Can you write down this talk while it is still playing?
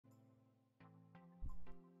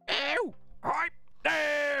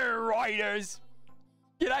Raiders.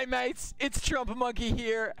 G'day, mates. It's trumpetmonkey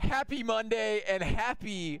here. Happy Monday and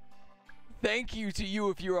happy thank you to you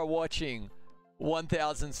if you are watching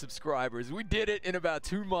 1,000 subscribers. We did it in about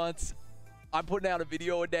 2 months. I'm putting out a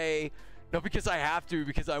video a day, not because I have to,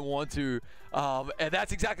 because I want to. And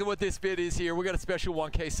that's exactly what this vid is here. We got a special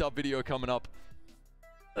 1K sub video coming up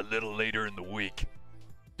a little later in the week.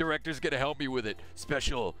 Director's gonna help me with it.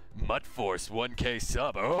 Special Mutt Force 1K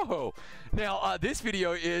sub. Oh, now this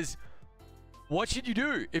video is what should you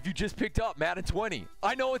do if you just picked up Madden 20?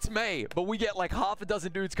 I know it's May, but we get like half a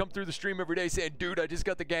dozen dudes come through the stream every day saying, dude, I just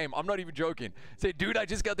got the game. I'm not even joking. Say, dude, I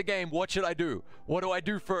just got the game. What should I do? What do I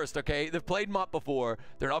do first? Okay, they've played Mutt before.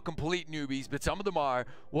 They're not complete newbies, but some of them are.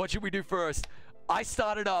 What should we do first? I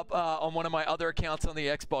started up on one of my other accounts on the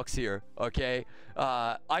Xbox here, okay?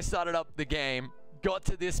 I started up the game. Got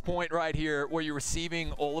to this point right here where you're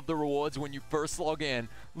receiving all of the rewards when you first log in.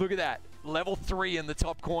 Look at that. Level 3 in the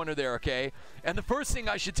top corner there, okay? And the first thing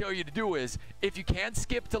I should tell you to do is, if you can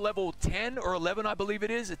skip to level 10 or 11, I believe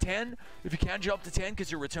it is, a 10. If you can jump to 10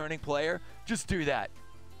 because you're a returning player, just do that.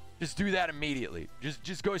 Just do that immediately.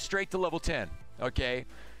 Just go straight to level 10, okay?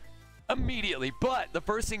 Immediately. But the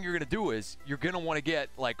first thing you're going to do is, you're going to want to get,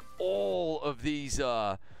 like, all of these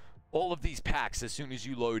packs as soon as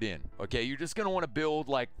you load in, okay? You're just going to want to build,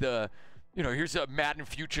 like, the, you know, here's a Madden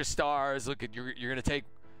Future Stars. Look at, you're going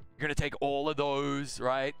to take all of those,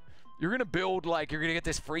 right? You're going to build, like, you're going to get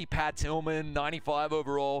this free Pat Tillman, 95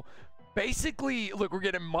 overall. Basically, look, we're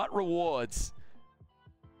getting Mutt rewards.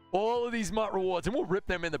 All of these Mutt rewards, and we'll rip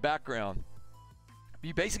them in the background.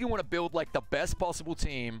 You basically want to build, like, the best possible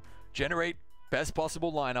team, generate best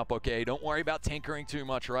possible lineup, okay? Don't worry about tinkering too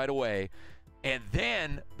much right away. And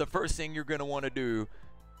then the first thing you're going to want to do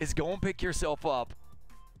is go and pick yourself up,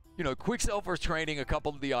 you know, quick sell first training a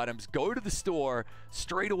couple of the items. Go to the store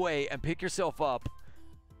straight away and pick yourself up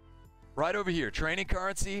right over here. Training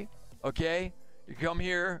currency, okay? You come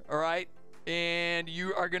here, all right? And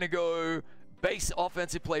you are going to go base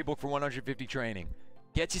offensive playbook for 150 training.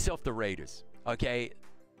 Get yourself the Raiders, okay?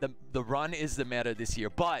 The run is the meta this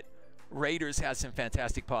year, but Raiders has some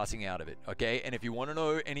fantastic passing out of it, okay? And if you want to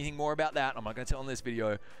know anything more about that, I'm not going to tell in this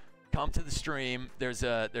video, come to the stream. There's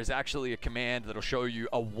actually a command that'll show you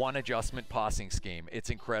a one adjustment passing scheme. It's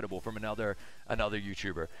incredible from another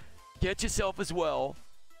YouTuber. Get yourself as well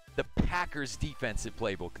the Packers defensive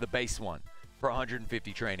playbook, the base one, for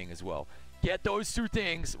 150 training as well. Get those two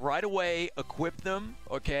things right away, equip them,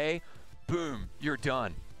 okay? Boom, you're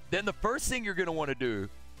done. Then the first thing you're going to want to do,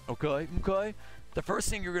 okay? The first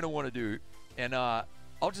thing you're going to want to do, and I'll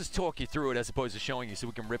just talk you through it as opposed to showing you so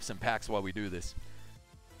we can rip some packs while we do this,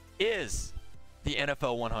 is the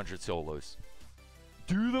NFL 100 solos.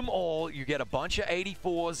 Do them all. You get a bunch of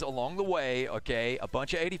 84s along the way, okay? A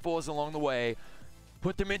bunch of 84s along the way.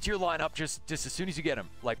 Put them into your lineup just as soon as you get them,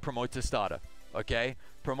 like promote to starter, okay?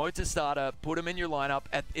 Promote to starter, put them in your lineup.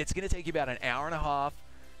 It's going to take you about an hour and a half,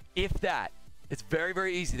 if that. It's very,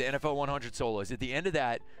 very easy, the NFL 100 solos. At the end of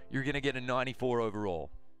that, you're going to get a 94 overall,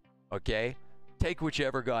 okay? Take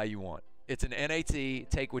whichever guy you want. It's an NAT.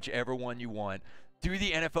 Take whichever one you want. Do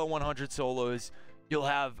the NFL 100 solos. You'll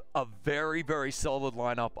have a very, very solid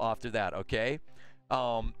lineup after that, okay?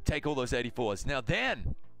 Take all those 84s. Now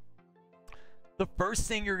then, the first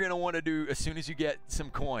thing you're going to want to do as soon as you get some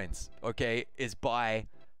coins, okay, is buy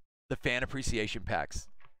the fan appreciation packs,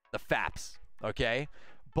 the FAPs, okay?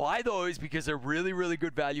 Buy those because they're really, really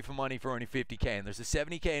good value for money for only 50K. And there's a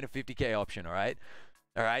 70K and a 50K option, all right?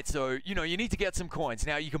 All right, so, you know, you need to get some coins.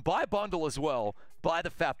 Now, you can buy a bundle as well. Buy the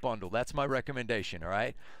FAP bundle. That's my recommendation, all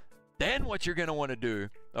right? Then what you're going to want to do,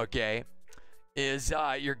 okay, is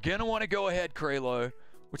you're going to want to go ahead, Kralo.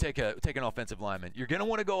 We'll take an offensive lineman. You're going to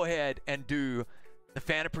want to go ahead and do the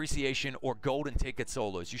fan appreciation or golden ticket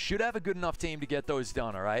solos. You should have a good enough team to get those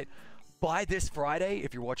done, all right? By this Friday,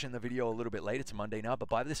 if you're watching the video a little bit late, it's Monday now, but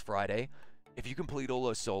by this Friday, if you complete all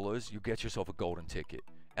those solos, you get yourself a golden ticket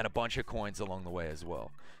and a bunch of coins along the way as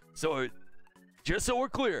well. So, just so we're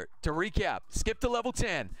clear, to recap, skip to level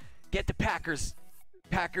 10, get the Packers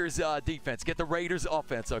defense, get the Raiders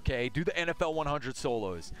offense, okay? Do the NFL 100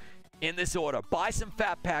 solos in this order. Buy some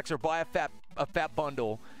FAP packs or buy a FAP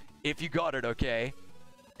bundle if you got it, okay?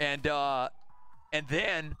 And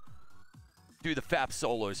then do the FAP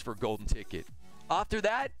solos for golden ticket. After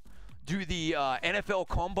that, do the NFL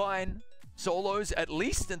Combine solos at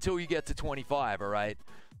least until you get to 25, all right?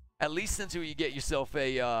 At least until you get yourself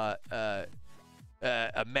a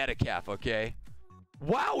Metcalf, okay?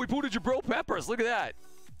 Wow, we pulled a Jabril Peppers. Look at that.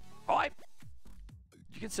 All right.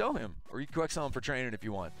 You can sell him, or you can quick sell him for training if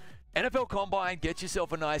you want. NFL Combine, get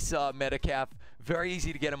yourself a nice Metcalf. Very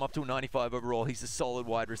easy to get him up to a 95 overall. He's a solid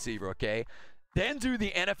wide receiver, okay? Then do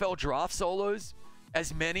the NFL draft solos.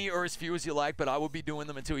 As many or as few as you like, but I will be doing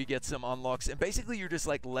them until you get some unlocks. And basically, you're just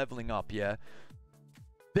like leveling up, yeah?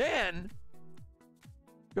 Then,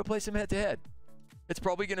 go play some head-to-head. It's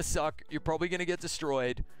probably going to suck. You're probably going to get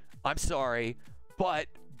destroyed. I'm sorry, but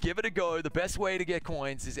give it a go. The best way to get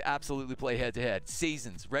coins is absolutely play head-to-head.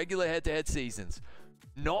 Seasons, regular head-to-head seasons.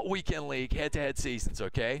 Not weekend league, head-to-head seasons,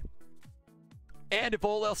 okay? And if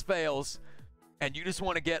all else fails, and you just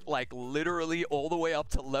want to get like literally all the way up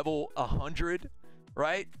to level 100,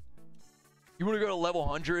 right? You want to go to level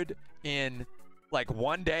 100 in like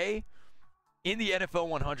one day in the NFL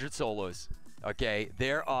 100 solos. Okay,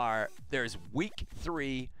 there's week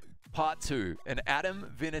 3, part 2, an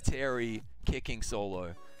Adam Vinatieri kicking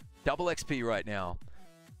solo. Double XP right now.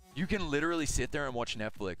 You can literally sit there and watch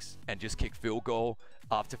Netflix and just kick field goal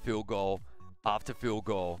after field goal after field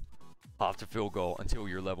goal after field goal until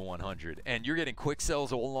you're level 100. And you're getting quick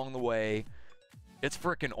sells all along the way. It's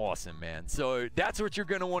freaking awesome, man. So that's what you're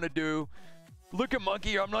going to want to do. Look at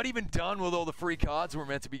Monkey. I'm not even done with all the free cards we're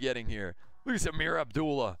meant to be getting here. Look at Amir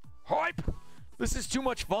Abdullah. Hype. This is too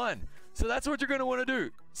much fun. So that's what you're going to want to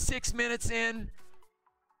do. 6 minutes in.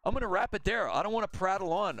 I'm going to wrap it there. I don't want to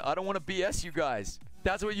prattle on. I don't want to BS you guys.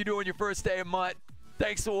 That's what you do on your first day of MUT.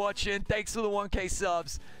 Thanks for watching. Thanks for the 1K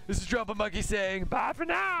subs. This is trumpetmonkey saying bye for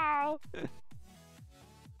now.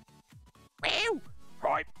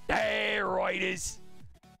 Right. There it is.